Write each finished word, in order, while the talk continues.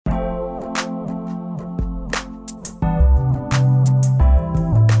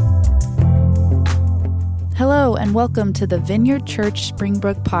and welcome to the Vineyard Church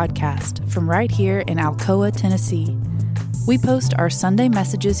Springbrook podcast from right here in Alcoa, Tennessee. We post our Sunday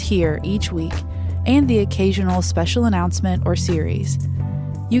messages here each week and the occasional special announcement or series.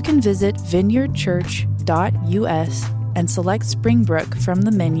 You can visit vineyardchurch.us and select Springbrook from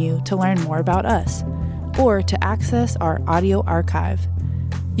the menu to learn more about us or to access our audio archive.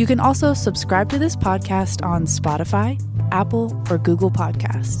 You can also subscribe to this podcast on Spotify, Apple, or Google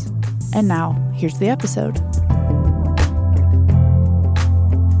Podcasts. And now, here's the episode.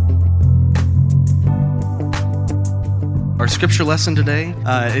 Our scripture lesson today,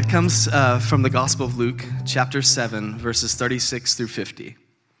 it comes from the Gospel of Luke, chapter 7, verses 36 through 50.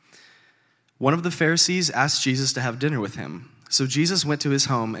 One of the Pharisees asked Jesus to have dinner with him, so Jesus went to his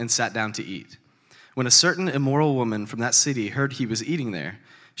home and sat down to eat. When a certain immoral woman from that city heard he was eating there,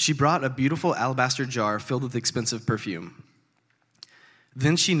 she brought a beautiful alabaster jar filled with expensive perfume.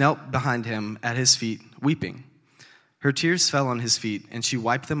 Then she knelt behind him at his feet, weeping. Her tears fell on his feet, and she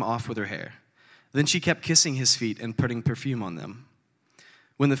wiped them off with her hair. Then she kept kissing his feet and putting perfume on them.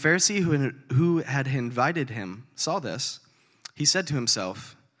 When the Pharisee who had invited him saw this, he said to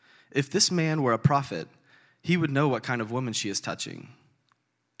himself, "If this man were a prophet, he would know what kind of woman is touching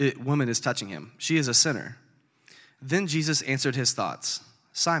him. She is a sinner." Then Jesus answered his thoughts.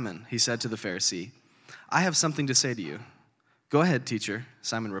 "Simon," he said to the Pharisee, "I have something to say to you." "Go ahead, teacher,"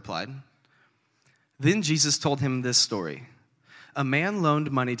 Simon replied. Then Jesus told him this story. A man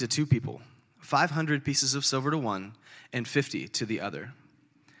loaned money to two people, 500 pieces of silver to one and 50 to the other.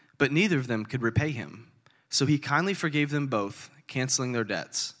 But neither of them could repay him, so he kindly forgave them both, canceling their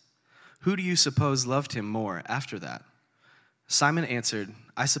debts. Who do you suppose loved him more after that? Simon answered,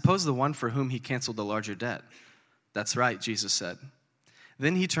 "I suppose the one for whom he canceled the larger debt." "That's right," Jesus said.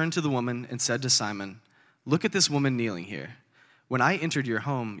 Then he turned to the woman and said to Simon, "Look at this woman kneeling here. When I entered your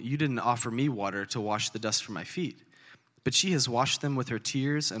home, you didn't offer me water to wash the dust from my feet, but she has washed them with her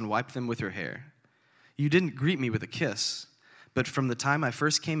tears and wiped them with her hair. You didn't greet me with a kiss, but from the time I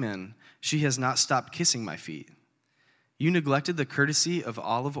first came in, she has not stopped kissing my feet. You neglected the courtesy of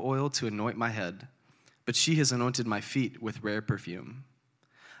olive oil to anoint my head, but she has anointed my feet with rare perfume.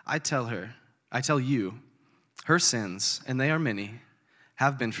 I tell you, her sins, and they are many,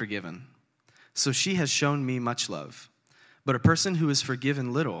 have been forgiven. So she has shown me much love. But a person who is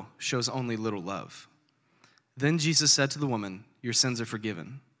forgiven little shows only little love." Then Jesus said to the woman, "Your sins are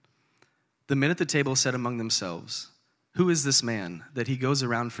forgiven." The men at the table said among themselves, "Who is this man that he goes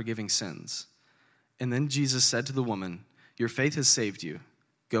around forgiving sins?" And then Jesus said to the woman, "Your faith has saved you.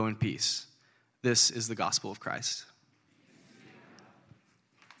 Go in peace." This is the gospel of Christ.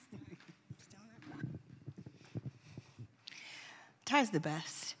 Ty's the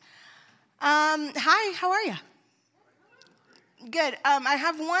best. Hi, how are you? Good. I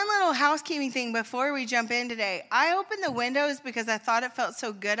have one little housekeeping thing before we jump in today. I opened the windows because I thought it felt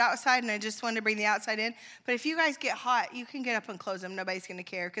so good outside, and I just wanted to bring the outside in. But if you guys get hot, you can get up and close them. Nobody's going to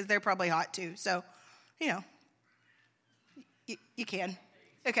care because they're probably hot too. So, you can.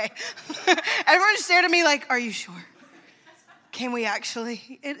 Okay. Everyone just stared at me like, "Are you sure? Can we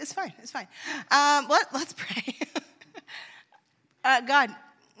actually?" It's fine. It's fine. Let's pray. God,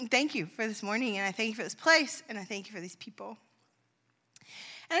 thank you for this morning, and I thank you for this place, and I thank you for these people.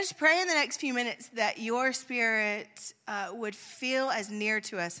 And I just pray in the next few minutes that your spirit would feel as near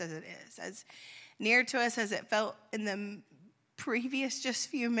to us as it is, as near to us as it felt in the previous just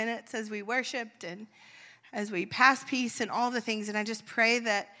few minutes as we worshiped and as we passed peace and all the things. And I just pray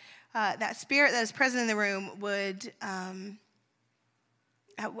that that spirit that is present in the room would,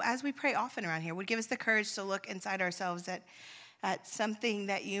 as we pray often around here, would give us the courage to look inside ourselves at something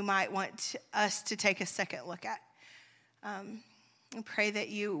that you might want us to take a second look at. I pray that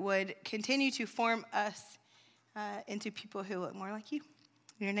you would continue to form us into people who look more like you.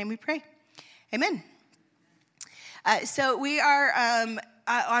 In your name we pray. Amen. So we are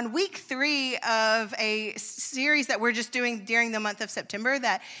on week 3 of a series that we're just doing during the month of September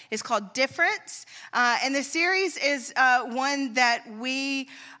that is called Difference. And the series is one that we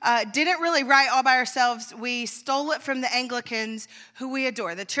didn't really write all by ourselves. We stole it from the Anglicans, who we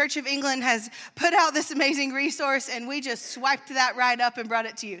adore. The Church of England has put out this amazing resource, and we just swiped that right up and brought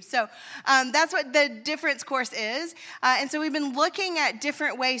it to you. So that's what the Difference course is. And so we've been looking at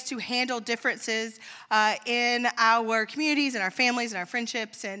different ways to handle differences in our communities and our families and our friendships.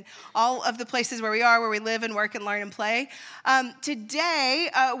 friendships and all of the places where we are, where we live and work and learn and play. Today,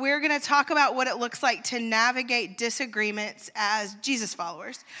 we're going to talk about what it looks like to navigate disagreements as Jesus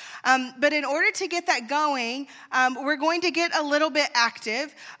followers. But in order to get that going, we're going to get a little bit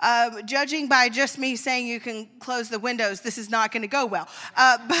active. Judging by just me saying you can close the windows, this is not going to go well.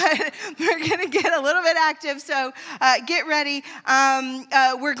 But we're going to get a little bit active, so get ready.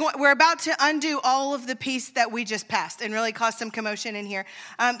 We're about to undo all of the piece that we just passed and really cause some commotion in here.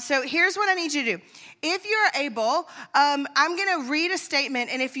 So here's what I need you to do. If you're able, I'm going to read a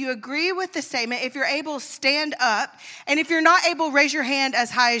statement, and if you agree with the statement, if you're able, stand up. And if you're not able, raise your hand as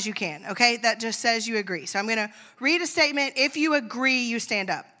high as you can, okay? That just says you agree. So I'm going to read a statement. If you agree, you stand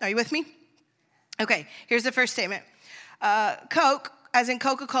up. Are you with me? Okay, here's the first statement. Coke, as in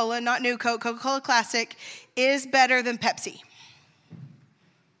Coca-Cola, not new Coke, Coca-Cola Classic, is better than Pepsi.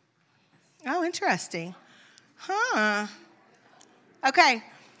 Oh, interesting. Huh. Okay.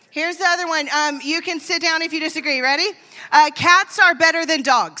 Here's the other one. You can sit down if you disagree. Ready? Cats are better than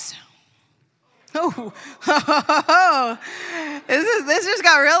dogs. Oh, this just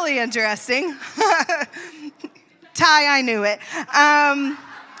got really interesting. Ty, I knew it.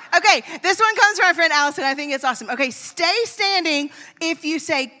 Okay, this one comes from my friend Allison. I think it's awesome. Okay, stay standing if you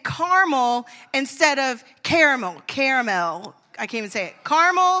say caramel instead of caramel. Caramel. I can't even say it.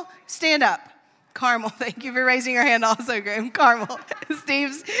 Caramel, stand up. Carmel, thank you for raising your hand also, Graham. Carmel.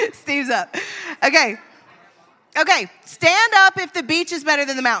 Steve's up. Okay, stand up if the beach is better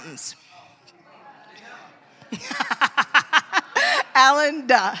than the mountains. Alan,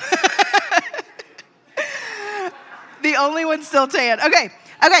 duh. The only one still tan. Okay,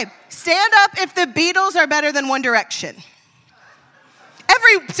 stand up if the Beatles are better than One Direction.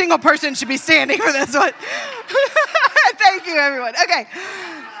 Every single person should be standing for this one. Thank you, everyone. Okay.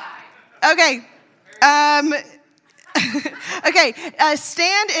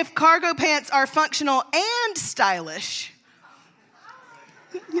 Stand if cargo pants are functional and stylish.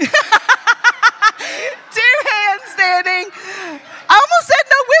 2 hands standing. I almost said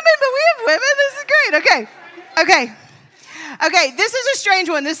no women, but we have women. This is great. Okay, this is a strange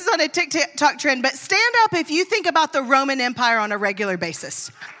one. This is on a TikTok trend, but stand up if you think about the Roman Empire on a regular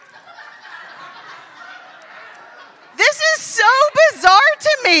basis. This is so bizarre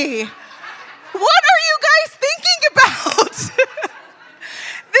to me. What are you guys thinking about?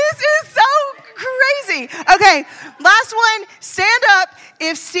 This is so crazy. Okay, last one. Stand up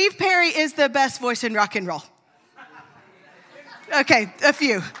if Steve Perry is the best voice in rock and roll. Okay, a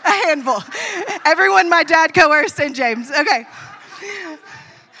handful. Everyone my dad coerced and James. Okay.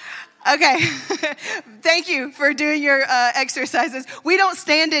 Thank you for doing your exercises. We don't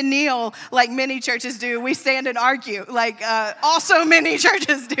stand and kneel like many churches do. We stand and argue like also many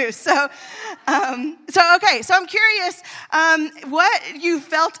churches do. So I'm curious what you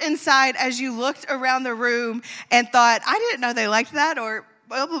felt inside as you looked around the room and thought, I didn't know they liked that, or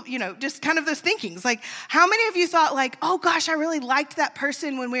just kind of those thinkings. Like, how many of you thought like, oh gosh, I really liked that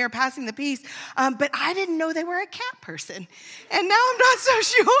person when we were passing the peace, but I didn't know they were a cat person. And now I'm not so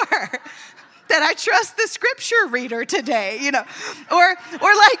sure that I trust the scripture reader today, or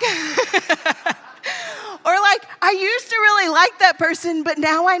like, I used to really like that person, but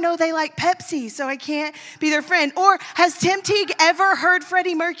now I know they like Pepsi, so I can't be their friend. Or has Tim Teague ever heard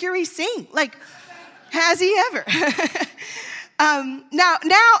Freddie Mercury sing? Like, has he ever?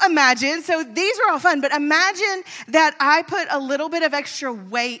 Now imagine, so these were all fun, but imagine that I put a little bit of extra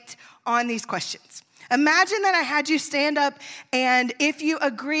weight on these questions. Imagine that I had you stand up and if you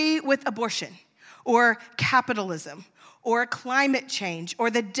agree with abortion or capitalism or climate change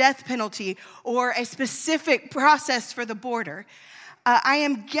or the death penalty or a specific process for the border, I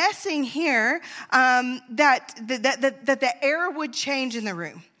am guessing here that the air would change in the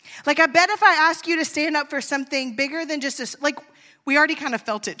room. Like, I bet if I ask you to stand up for something bigger than just we already kind of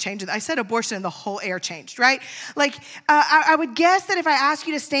felt it changing. I said abortion and the whole air changed, right? Like, I would guess that if I ask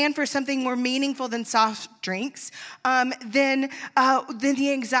you to stand for something more meaningful than soft drinks, then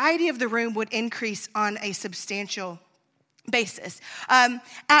the anxiety of the room would increase on a substantial basis.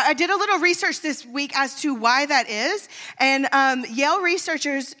 I did a little research this week as to why that is, and Yale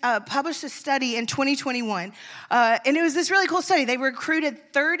researchers published a study in 2021, and it was this really cool study. They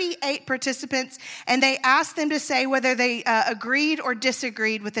recruited 38 participants, and they asked them to say whether they agreed or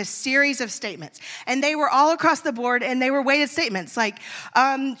disagreed with a series of statements, and they were all across the board, and they were weighted statements like,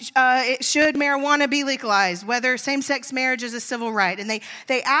 should marijuana be legalized, whether same-sex marriage is a civil right, and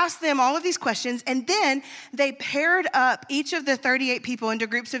they asked them all of these questions, and then they paired up each of the 38 people into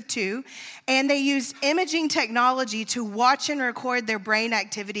groups of 2, and they used imaging technology to watch and record their brain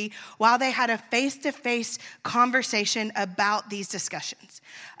activity while they had a face-to-face conversation about these discussions,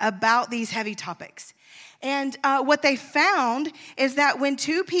 about these heavy topics. And what they found is that when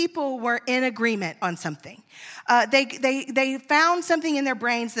 2 people were in agreement on something, they found something in their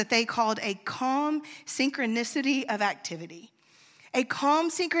brains that they called a calm synchronicity of activity. A calm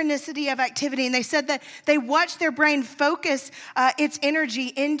synchronicity of activity. And they said that they watched their brain focus its energy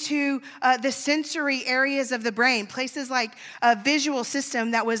into the sensory areas of the brain, places like a visual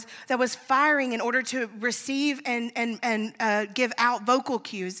system that was firing in order to receive and give out vocal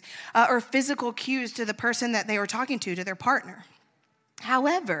cues or physical cues to the person that they were talking to their partner.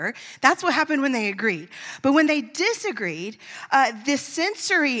 However, that's what happened when they agreed. But when they disagreed, the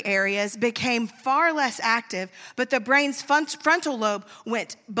sensory areas became far less active, but the brain's frontal lobe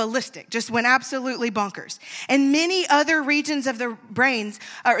went ballistic, just went absolutely bonkers. And many other regions of the brain,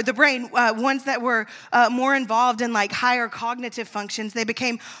 ones that were more involved in like higher cognitive functions, they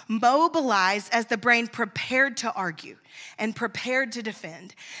became mobilized as the brain prepared to argue and prepared to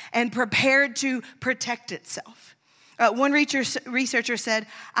defend and prepared to protect itself. One researcher said,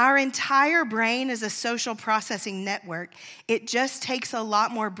 our entire brain is a social processing network. It just takes a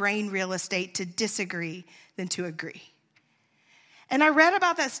lot more brain real estate to disagree than to agree. And I read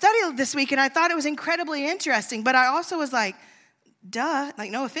about that study this week, and I thought it was incredibly interesting, but I also was like, duh,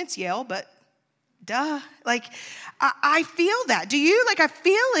 like no offense, Yale, but duh. Like, I feel that. Do you? Like, I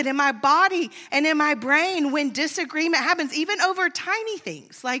feel it in my body and in my brain when disagreement happens, even over tiny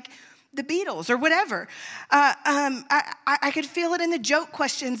things, like the Beatles or whatever. I could feel it in the joke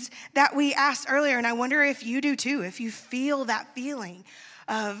questions that we asked earlier, and I wonder if you do too, if you feel that feeling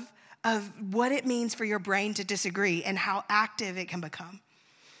of what it means for your brain to disagree and how active it can become.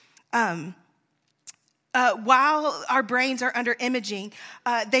 While our brains are under imaging,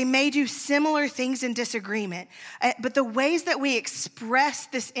 they may do similar things in disagreement. But the ways that we express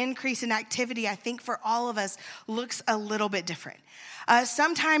this increase in activity, I think for all of us, looks a little bit different.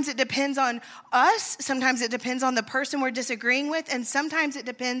 Sometimes it depends on us. Sometimes it depends on the person we're disagreeing with. And sometimes it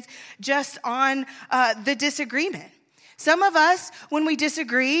depends just on the disagreement. Some of us, when we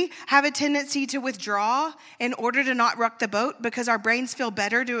disagree, have a tendency to withdraw in order to not rock the boat because our brains feel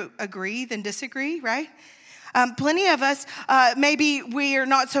better to agree than disagree, right? Plenty of us, maybe we are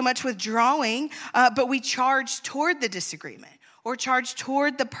not so much withdrawing, but we charge toward the disagreement or charge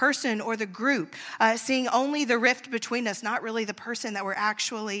toward the person or the group, seeing only the rift between us, not really the person that we're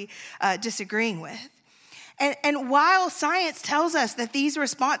actually disagreeing with. And while science tells us that these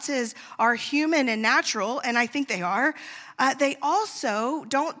responses are human and natural, and I think they are, they also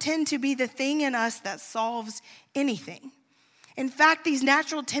don't tend to be the thing in us that solves anything. In fact, these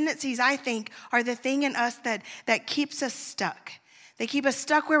natural tendencies, I think, are the thing in us that keeps us stuck. They keep us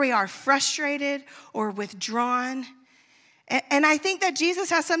stuck where we are, frustrated or withdrawn. And I think that Jesus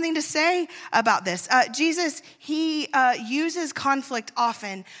has something to say about this. Jesus, he uses conflict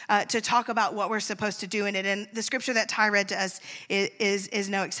often to talk about what we're supposed to do in it. And the scripture that Ty read to us is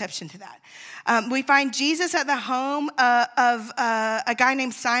no exception to that. We find Jesus at the home of a guy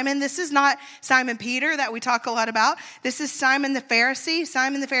named Simon. This is not Simon Peter that we talk a lot about. This is Simon the Pharisee.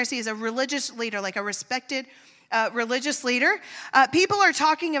 Simon the Pharisee is a religious leader, like a respected religious leader. People are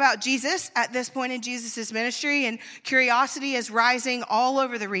talking about Jesus at this point in Jesus' ministry, and curiosity is rising all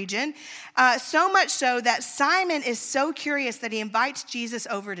over the region. So much so that Simon is so curious that he invites Jesus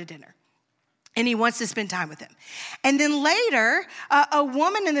over to dinner. And he wants to spend time with him. And then later, a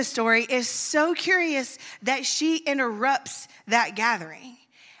woman in the story is so curious that she interrupts that gathering.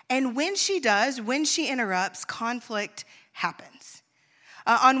 And when she does, when she interrupts, conflict happens.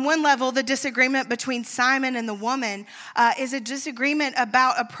 On one level, the disagreement between Simon and the woman is a disagreement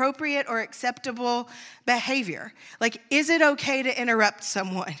about appropriate or acceptable behavior. Like, is it okay to interrupt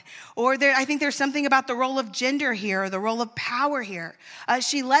someone? Or I think there's something about the role of gender here, or the role of power here.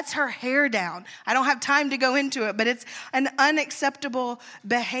 She lets her hair down. I don't have time to go into it, but it's an unacceptable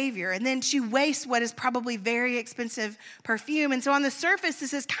behavior. And then she wastes what is probably very expensive perfume. And so on the surface,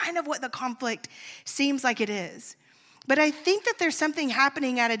 this is kind of what the conflict seems like it is. But I think that there's something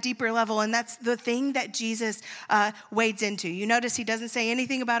happening at a deeper level, and that's the thing that Jesus wades into. You notice he doesn't say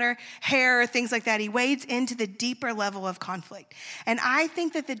anything about her hair or things like that. He wades into the deeper level of conflict. And I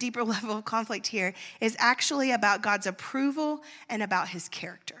think that the deeper level of conflict here is actually about God's approval and about his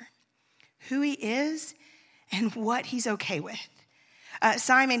character, who he is and what he's okay with.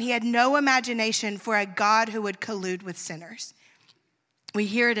 Simon, he had no imagination for a God who would collude with sinners. We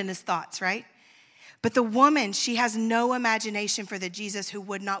hear it in his thoughts, right? But the woman, she has no imagination for the Jesus who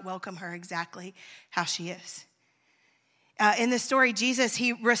would not welcome her exactly how she is. In the story, Jesus,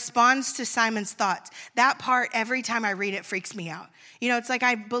 he responds to Simon's thoughts. That part, every time I read it, freaks me out. It's like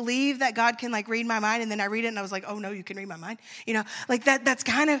I believe that God can read my mind, and then I read it and I was like, oh no, you can read my mind. That's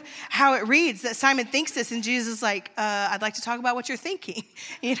kind of how it reads, that Simon thinks this, and Jesus is like, I'd like to talk about what you're thinking.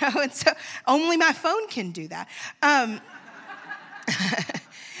 And so only my phone can do that.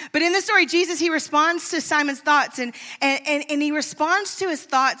 But in the story, Jesus, he responds to Simon's thoughts, and he responds to his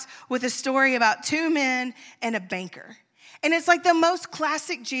thoughts with a story about two men and a banker. And it's like the most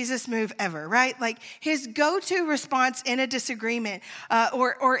classic Jesus move ever, right? Like his go-to response in a disagreement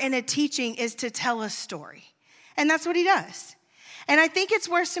or in a teaching is to tell a story. And that's what he does. And I think it's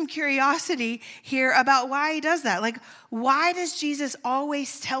worth some curiosity here about why he does that. Like, why does Jesus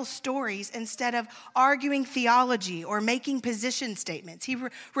always tell stories instead of arguing theology or making position statements? He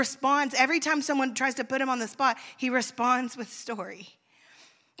responds every time someone tries to put him on the spot, he responds with story.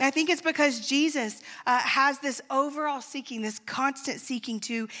 I think it's because Jesus has this overall seeking, this constant seeking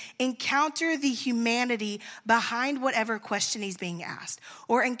to encounter the humanity behind whatever question he's being asked,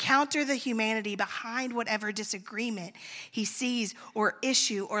 or encounter the humanity behind whatever disagreement he sees or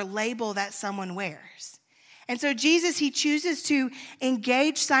issue or label that someone wears. And so Jesus, he chooses to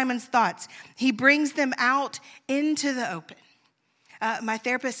engage Simon's thoughts. He brings them out into the open. My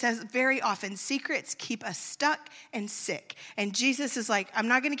therapist says very often, secrets keep us stuck and sick. And Jesus is like, I'm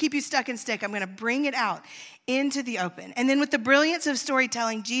not going to keep you stuck and sick. I'm going to bring it out into the open. And then with the brilliance of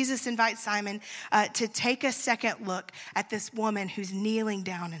storytelling, Jesus invites Simon to take a second look at this woman who's kneeling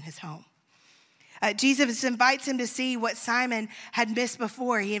down in his home. Jesus invites him to see what Simon had missed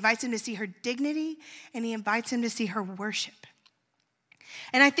before. He invites him to see her dignity, and he invites him to see her worship.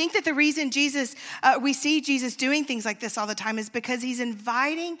 And I think that the reason we see Jesus doing things like this all the time is because he's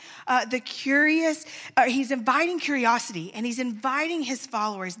inviting he's inviting curiosity, and he's inviting his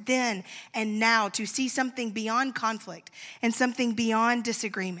followers then and now to see something beyond conflict and something beyond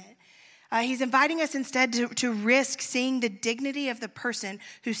disagreement. He's inviting us instead to risk seeing the dignity of the person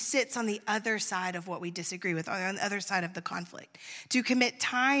who sits on the other side of what we disagree with, or on the other side of the conflict, to commit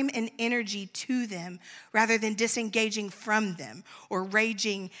time and energy to them rather than disengaging from them or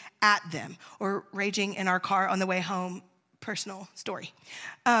raging at them or raging in our car on the way home, personal story,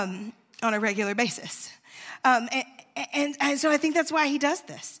 on a regular basis. And so I think that's why he does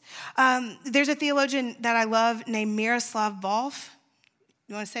this. There's a theologian that I love named Miroslav Volf.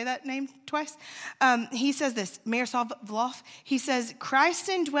 You want to say that name twice? He says this, Miroslav Volf. He says, Christ's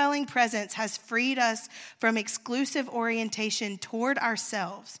indwelling presence has freed us from exclusive orientation toward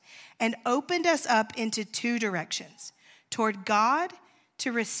ourselves and opened us up into two directions, toward God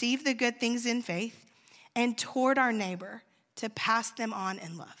to receive the good things in faith, and toward our neighbor to pass them on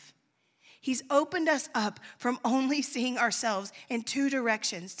in love. He's opened us up from only seeing ourselves in two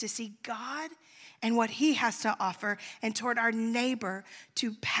directions, to see God and what he has to offer, and toward our neighbor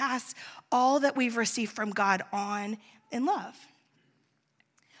to pass all that we've received from God on in love.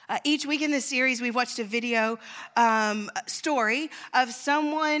 Each week in this series, we've watched a video story of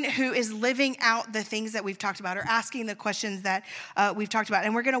someone who is living out the things that we've talked about, or asking the questions that we've talked about.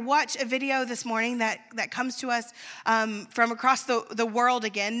 And we're going to watch a video this morning that comes to us from across the world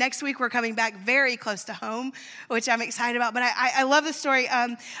again. Next week, we're coming back very close to home, which I'm excited about. But I love the story.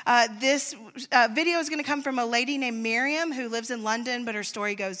 This video is going to come from a lady named Miriam who lives in London, but her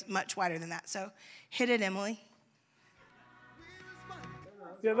story goes much wider than that. So hit it, Emily.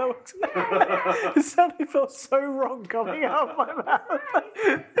 Yeah, that works. It suddenly felt so wrong coming out of my mouth.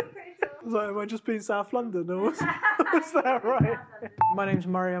 I was like, am I just being South London, or was that right? My name's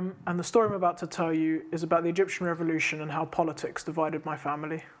Mariam, and the story I'm about to tell you is about the Egyptian Revolution and how politics divided my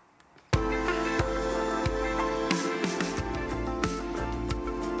family.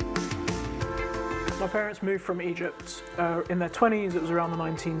 My parents moved from Egypt in their 20s. It was around the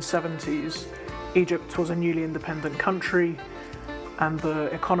 1970s. Egypt was a newly independent country, and the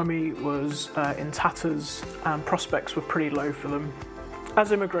economy was in tatters, and prospects were pretty low for them.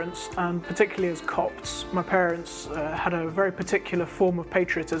 As immigrants, and particularly as Copts, my parents had a very particular form of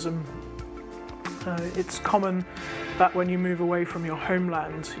patriotism. It's common that when you move away from your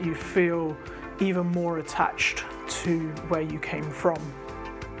homeland, you feel even more attached to where you came from.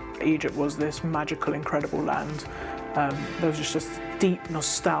 Egypt was this magical, incredible land. There was just deep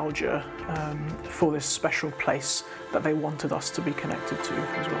nostalgia for this special place that they wanted us to be connected to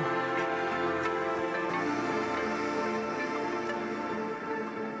as well.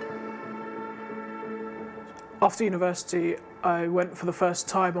 After university, I went for the first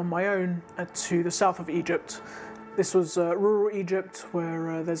time on my own to the south of Egypt. This was rural Egypt,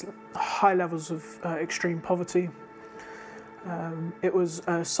 where there's high levels of extreme poverty. It was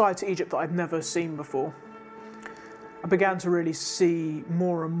a side to Egypt that I'd never seen before. I began to really see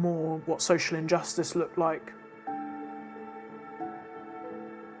more and more what social injustice looked like.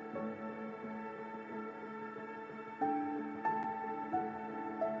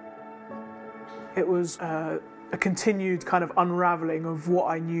 It was a continued kind of unravelling of what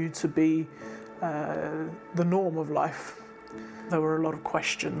I knew to be the norm of life. There were a lot of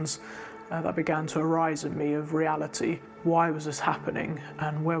questions that began to arise in me of reality. Why was this happening,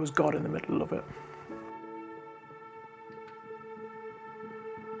 and where was God in the middle of it?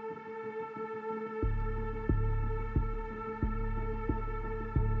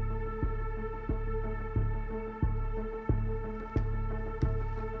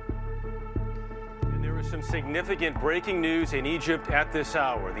 Some significant breaking news in Egypt at this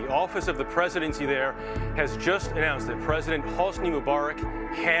hour. The office of the presidency there has just announced that President Hosni Mubarak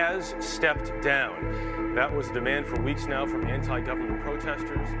has stepped down. That was a demand for weeks now from anti-government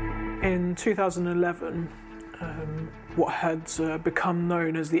protesters. In 2011, what had become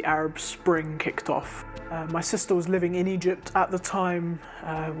known as the Arab Spring kicked off. My sister was living in Egypt at the time.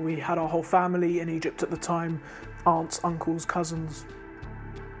 We had our whole family in Egypt at the time, aunts, uncles, cousins.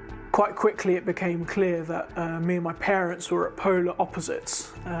 Quite quickly it became clear that me and my parents were at polar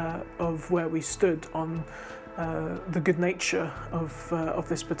opposites of where we stood on the good nature of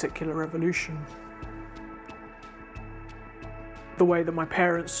this particular revolution. The way that my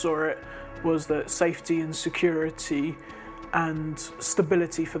parents saw it was that safety and security and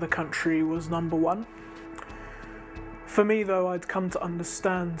stability for the country was number one. For me, though, I'd come to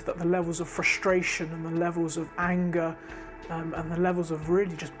understand that the levels of frustration and the levels of anger and the levels of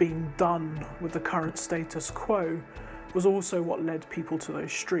really just being done with the current status quo was also what led people to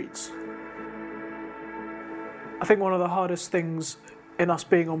those streets. I think one of the hardest things in us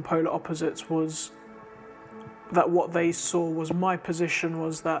being on polar opposites was that what they saw was my position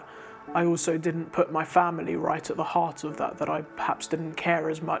was that I also didn't put my family right at the heart of that I perhaps didn't care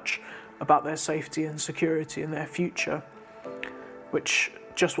as much about their safety and security and their future, which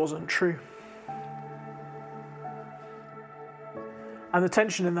just wasn't true. And the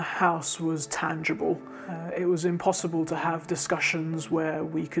tension in the house was tangible. It was impossible to have discussions where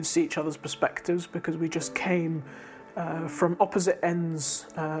we could see each other's perspectives because we just came from opposite ends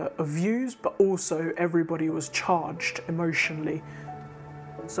of views, but also everybody was charged emotionally.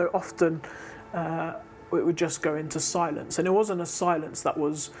 So often it would just go into silence. And it wasn't a silence that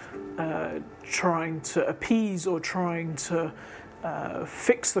was trying to appease or trying to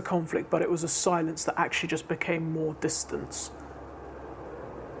fix the conflict, but it was a silence that actually just became more distance.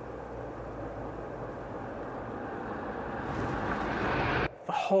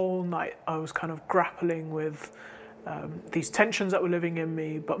 The whole night I was kind of grappling with these tensions that were living in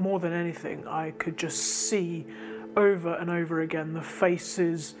me, but more than anything I could just see over and over again the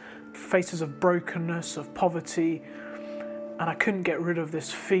faces of brokenness, of poverty, and I couldn't get rid of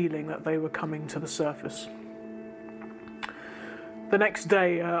this feeling that they were coming to the surface. The next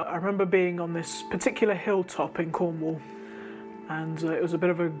day I remember being on this particular hilltop in Cornwall, and it was a bit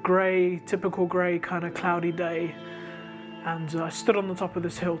of a typical grey kind of cloudy day. And I stood on the top of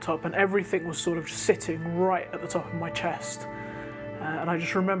this hilltop and everything was sort of sitting right at the top of my chest. And I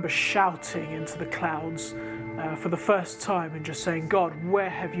just remember shouting into the clouds for the first time and just saying, God, where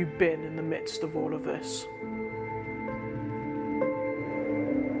have you been in the midst of all of this?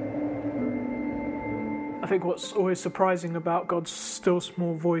 I think what's always surprising about God's still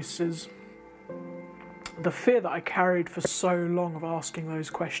small voice is the fear that I carried for so long of asking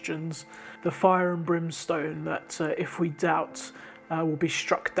those questions, the fire and brimstone that if we doubt will be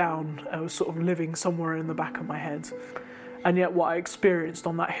struck down, was sort of living somewhere in the back of my head. And yet what I experienced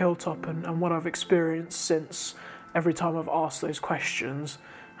on that hilltop and what I've experienced since every time I've asked those questions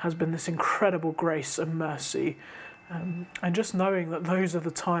has been this incredible grace and mercy. And just knowing that those are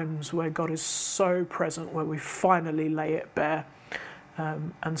the times where God is so present, where we finally lay it bare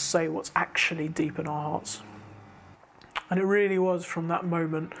and say what's actually deep in our hearts. And it really was from that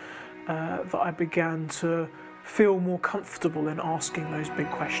moment that I began to feel more comfortable in asking those big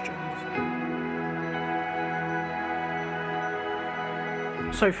questions.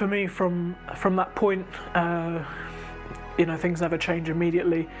 So for me, from that point, things never change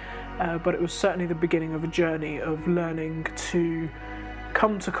immediately, but it was certainly the beginning of a journey of learning to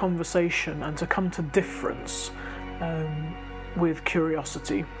come to conversation and to come to difference with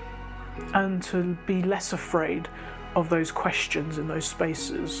curiosity, and to be less afraid of those questions in those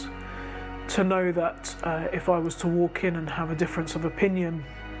spaces. To know that if I was to walk in and have a difference of opinion,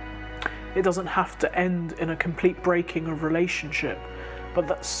 it doesn't have to end in a complete breaking of relationship, but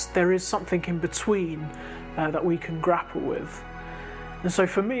that there is something in between that we can grapple with. And so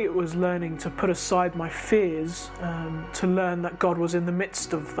for me, it was learning to put aside my fears, to learn that God was in the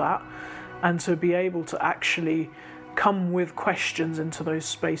midst of that, and to be able to actually come with questions into those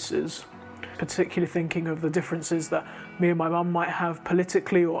spaces, particularly thinking of the differences that me and my mum might have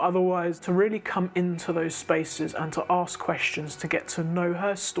politically or otherwise, to really come into those spaces and to ask questions, to get to know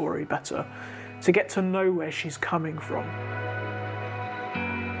her story better, to get to know where she's coming from.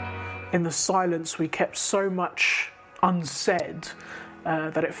 In the silence, we kept so much unsaid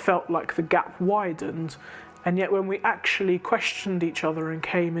that it felt like the gap widened, and yet when we actually questioned each other and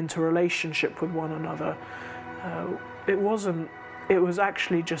came into relationship with one another, it was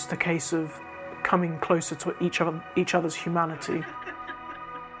actually just a case of coming closer to each other's humanity.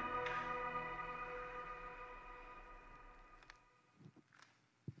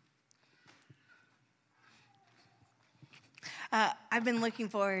 I've been looking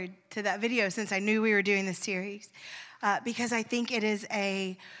forward to that video since I knew we were doing this series, because I think it is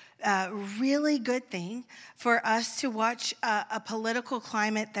a really good thing for us to watch a political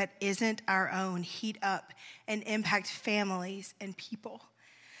climate that isn't our own heat up and impact families and people.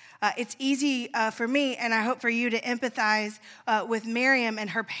 It's easy for me, and I hope for you, to empathize with Miriam and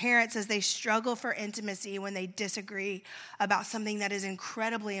her parents as they struggle for intimacy when they disagree about something that is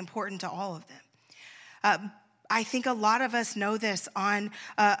incredibly important to all of them. I think a lot of us know this on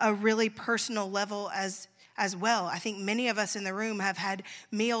a really personal level as well. I think many of us in the room have had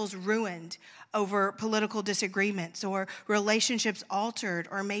meals ruined over political disagreements, or relationships altered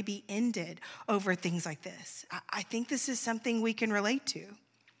or maybe ended over things like this. I think this is something we can relate to.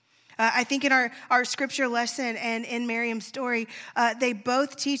 I think in our scripture lesson and in Miriam's story, they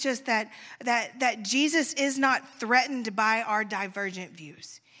both teach us that Jesus is not threatened by our divergent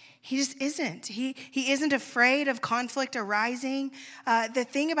views. He just isn't. He isn't afraid of conflict arising. The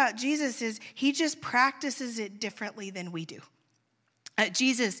thing about Jesus is he just practices it differently than we do.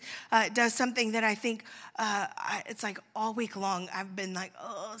 Jesus does something that I think it's like all week long I've been like,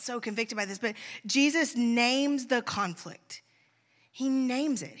 oh, so convicted by this. But Jesus names the conflict. He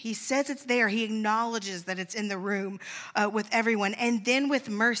names it. He says it's there. He acknowledges that it's in the room with everyone. And then with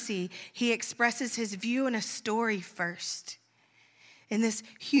mercy, he expresses his view in a story first. In this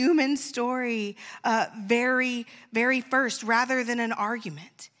human story, very, very first, rather than an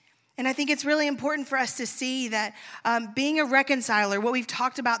argument. And I think it's really important for us to see that being a reconciler, what we've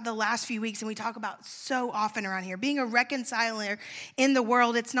talked about the last few weeks and we talk about so often around here, being a reconciler in the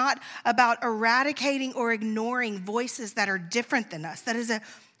world, it's not about eradicating or ignoring voices that are different than us. That is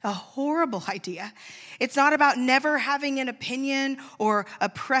a horrible idea. It's not about never having an opinion or a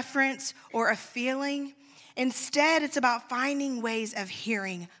preference or a feeling. Instead, it's about finding ways of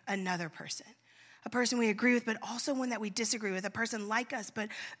hearing another person, a person we agree with, but also one that we disagree with, a person like us, but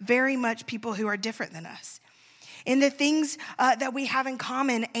very much people who are different than us. In the things that we have in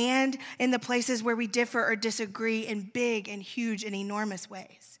common and in the places where we differ or disagree in big and huge and enormous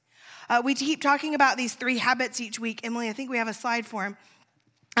ways. We keep talking about these 3 habits each week. Emily, I think we have a slide for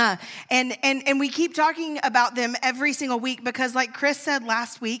them. And we keep talking about them every single week because, like Chris said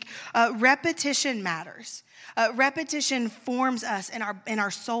last week, repetition matters. Repetition forms us in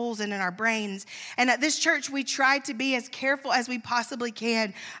our souls and in our brains. And at this church, we try to be as careful as we possibly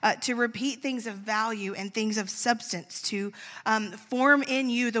can to repeat things of value and things of substance, to form in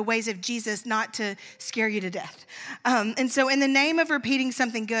you the ways of Jesus, not to scare you to death. And so in the name of repeating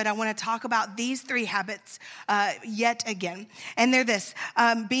something good, I want to talk about these 3 habits yet again. And they're this: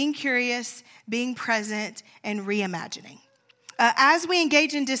 being curious, being present, and reimagining. As we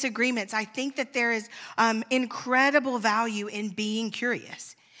engage in disagreements, I think that there is incredible value in being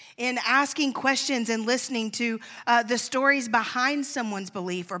curious, in asking questions and listening to the stories behind someone's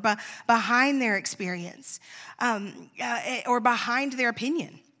belief or behind their experience or behind their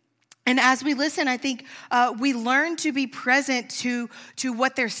opinion. And as we listen, I think we learn to be present to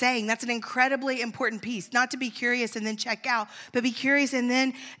what they're saying. That's an incredibly important piece. Not to be curious and then check out, but be curious and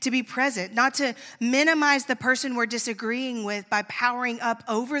then to be present. Not to minimize the person we're disagreeing with by powering up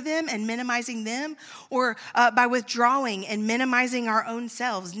over them and minimizing them, or by withdrawing and minimizing our own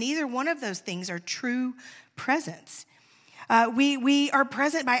selves. Neither one of those things are true presence. We are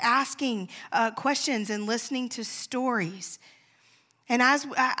present by asking questions and listening to stories. And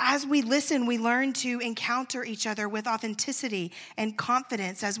as we listen, we learn to encounter each other with authenticity and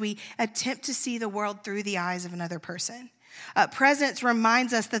confidence as we attempt to see the world through the eyes of another person. Presence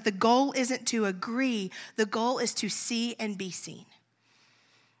reminds us that the goal isn't to agree. The goal is to see and be seen.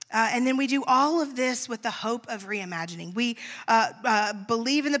 And then we do all of this with the hope of reimagining. We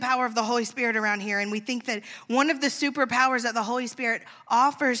believe in the power of the Holy Spirit around here, and we think that one of the superpowers that the Holy Spirit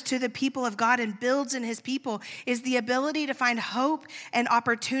offers to the people of God and builds in his people is the ability to find hope and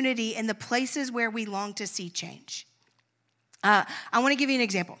opportunity in the places where we long to see change. I want to give you an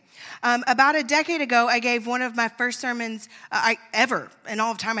example. About a decade ago, I gave one of my first sermons ever in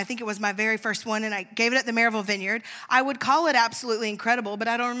all of time. I think it was my very first one, and I gave it at the Maryville Vineyard. I would call it absolutely incredible, but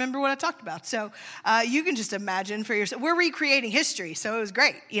I don't remember what I talked about. So you can just imagine for yourself. We're recreating history, so it was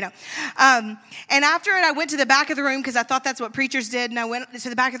great, you know. And after it, I went to the back of the room because I thought that's what preachers did, and I went to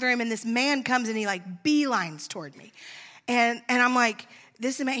the back of the room, and this man comes, and he like beelines toward me. And I'm like,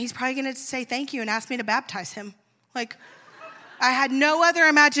 this man, he's probably going to say thank you and ask me to baptize him. Like, I had no other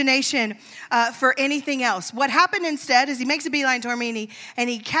imagination for anything else. What happened instead is he makes a beeline toward me, and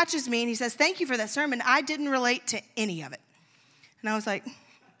he catches me, and he says, thank you for that sermon. I didn't relate to any of it. And I was like,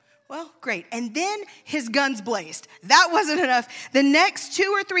 well, great. And then his guns blazed. That wasn't enough. The next 2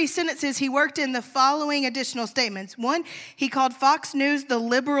 or 3 sentences, he worked in the following additional statements. One, he called Fox News the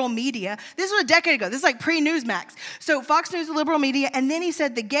liberal media. This was a decade ago. This is like pre-Newsmax. So Fox News, the liberal media. And then he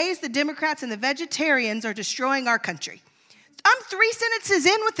said, the gays, the Democrats, and the vegetarians are destroying our country. I'm 3 sentences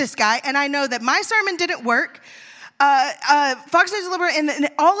in with this guy, and I know that my sermon didn't work. Fox News is liberal, and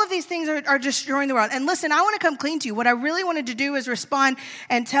all of these things are destroying the world. And listen, I want to come clean to you. What I really wanted to do is respond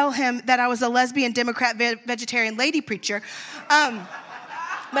and tell him that I was a lesbian, Democrat, vegetarian lady preacher. But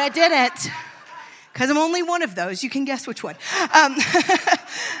I didn't, because I'm only one of those. You can guess which one.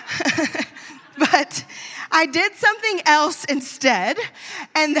 But I did something else instead,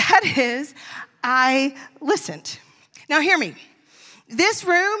 and that is I listened. Now, hear me. This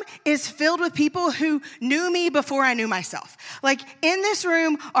room is filled with people who knew me before I knew myself. Like, in this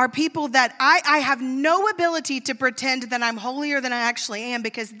room are people that I have no ability to pretend that I'm holier than I actually am,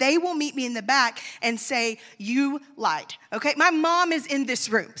 because they will meet me in the back and say, you lied, okay? My mom is in this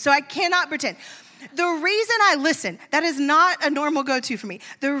room, so I cannot pretend. The reason I listened, that is not a normal go-to for me.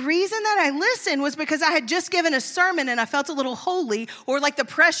 The reason that I listened was because I had just given a sermon and I felt a little holy, or like the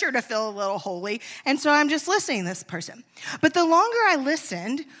pressure to feel a little holy. And so I'm just listening to this person. But the longer I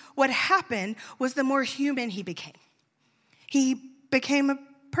listened, what happened was the more human he became. He became a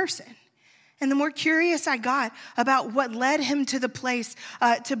person. And the more curious I got about what led him to the place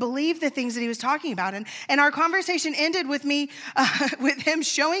to believe the things that he was talking about. And our conversation ended with me, with him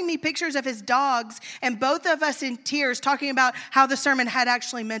showing me pictures of his dogs, and both of us in tears talking about how the sermon had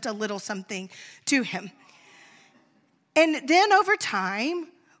actually meant a little something to him. And then over time,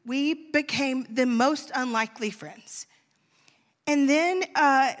 we became the most unlikely friends. And then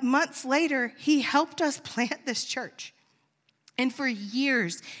months later, he helped us plant this church. And for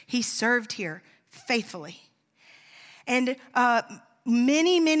years, he served here faithfully. And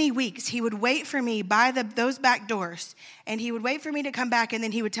many, many weeks, he would wait for me by those back doors, and he would wait for me to come back, and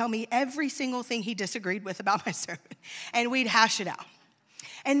then he would tell me every single thing he disagreed with about my sermon, and we'd hash it out.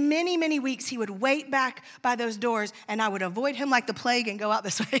 And many, many weeks, he would wait back by those doors, and I would avoid him like the plague and go out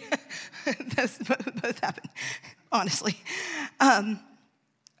this way. Those both happened, honestly.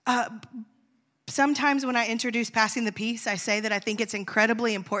 Sometimes when I introduce Passing the Peace, I say that I think it's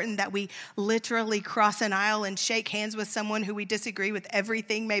incredibly important that we literally cross an aisle and shake hands with someone who we disagree with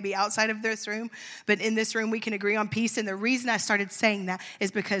everything, maybe outside of this room, but in this room we can agree on peace. And the reason I started saying that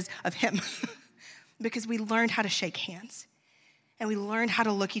is because of him, because we learned how to shake hands and we learned how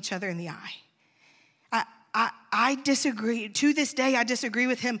to look each other in the eye. I disagree. To this day, I disagree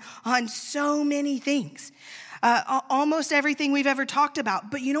with him on so many things, almost everything we've ever talked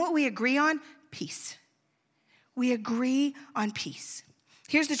about. But you know what we agree on? Peace. We agree on peace.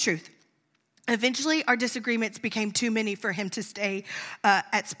 Here's the truth. Eventually, our disagreements became too many for him to stay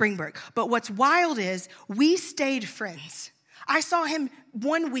at Springbrook. But what's wild is we stayed friends. I saw him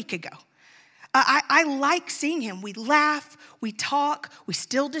 1 week ago. I like seeing him. We laugh, we talk, we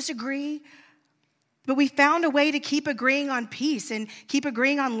still disagree. But we found a way to keep agreeing on peace and keep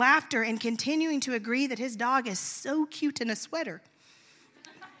agreeing on laughter and continuing to agree that his dog is so cute in a sweater.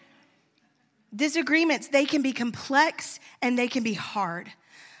 Disagreements, they can be complex and they can be hard.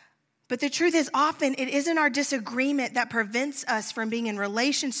 But the truth is, often it isn't our disagreement that prevents us from being in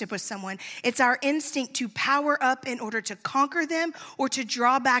relationship with someone. It's our instinct to power up in order to conquer them or to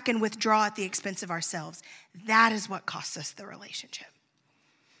draw back and withdraw at the expense of ourselves. That is what costs us the relationship.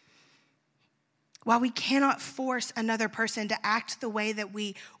 While we cannot force another person to act the way that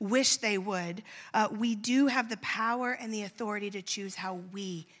we wish they would, we do have the power and the authority to choose how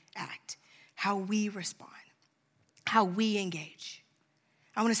we act, how we respond, how we engage.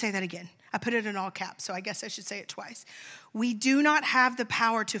 I want to say that again. I put it in all caps, so I guess I should say it twice. We do not have the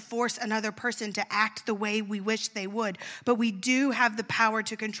power to force another person to act the way we wish they would, but we do have the power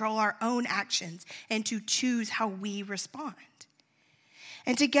to control our own actions and to choose how we respond.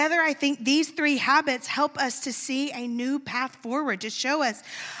 And together, I think these three habits help us to see a new path forward, to show us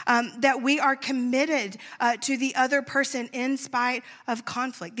that we are committed to the other person in spite of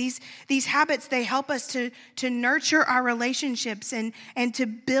conflict. These habits, they help us to nurture our relationships and to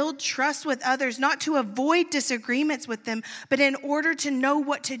build trust with others, not to avoid disagreements with them, but in order to know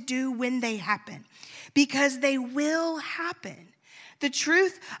what to do when they happen, because they will happen. The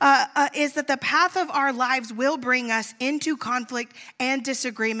truth is that the path of our lives will bring us into conflict and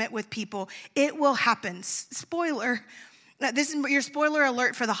disagreement with people. It will happen. Spoiler. This is your spoiler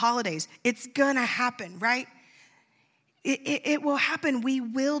alert for the holidays. It's going to happen, right? It will happen. We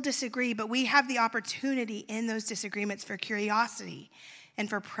will disagree, but we have the opportunity in those disagreements for curiosity and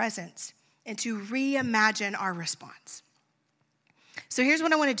for presence and to reimagine our response. So here's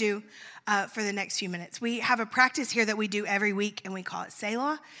what I want to do for the next few minutes. We have a practice here that we do every week, and we call it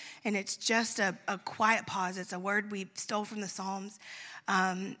Selah, and it's just a quiet pause. It's a word we stole from the Psalms,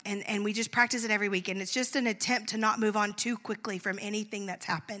 and we just practice it every week, and it's just an attempt to not move on too quickly from anything that's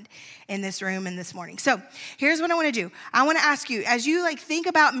happened in this room and this morning. So here's what I want to do. I want to ask you, as you think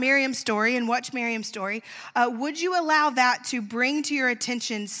about Miriam's story and watch Miriam's story, would you allow that to bring to your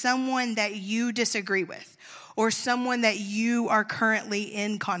attention someone that you disagree with, or someone that you are currently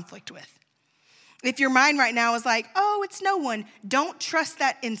in conflict with? If your mind right now is like, oh, it's no one, don't trust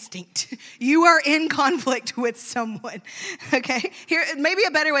that instinct. You are in conflict with someone, okay? Here, maybe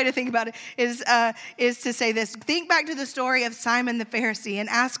a better way to think about it is to say this. Think back to the story of Simon the Pharisee and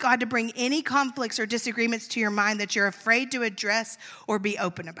ask God to bring any conflicts or disagreements to your mind that you're afraid to address or be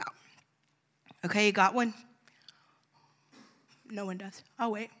open about. Okay, you got one? No one does.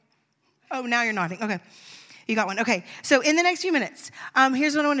 I'll wait. Oh, now you're nodding. Okay. You got one. Okay. So in the next few minutes,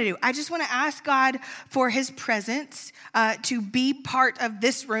 here's what I want to do. I just want to ask God for his presence to be part of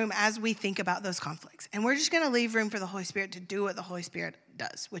this room as we think about those conflicts. And we're just going to leave room for the Holy Spirit to do what the Holy Spirit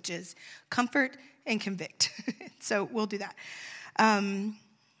does, which is comfort and convict. So we'll do that.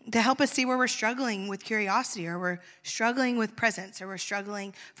 To help us see where we're struggling with curiosity, or we're struggling with presence, or we're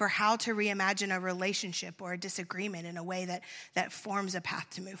struggling for how to reimagine a relationship or a disagreement in a way that forms a path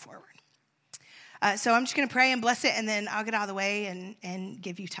to move forward. So I'm just going to pray and bless it, and then I'll get out of the way and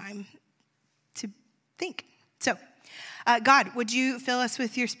give you time to think. So, God, would you fill us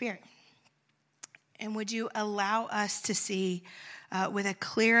with your Spirit? And would you allow us to see with a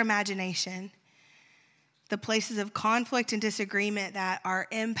clear imagination the places of conflict and disagreement that are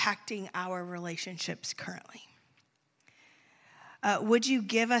impacting our relationships currently? Would you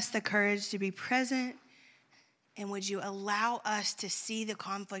give us the courage to be present? And would you allow us to see the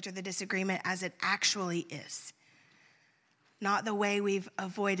conflict or the disagreement as it actually is? Not the way we've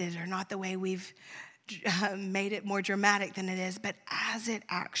avoided, or not the way we've made it more dramatic than it is, but as it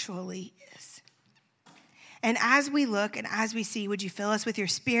actually is. And as we look and as we see, would you fill us with your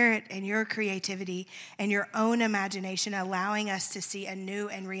Spirit and your creativity and your own imagination, allowing us to see a new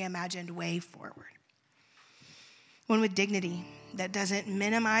and reimagined way forward? One with dignity, that doesn't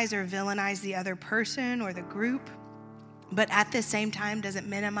minimize or villainize the other person or the group, but at the same time doesn't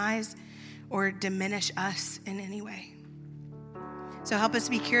minimize or diminish us in any way. So help us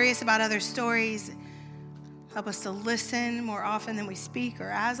to be curious about other stories. Help us to listen more often than we speak, or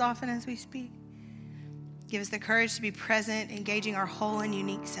as often as we speak. Give us the courage to be present, engaging our whole and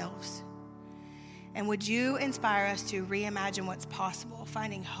unique selves. And would you inspire us to reimagine what's possible,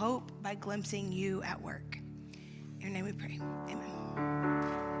 finding hope by glimpsing you at work? In your name we pray.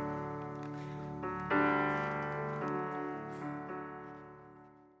 Amen.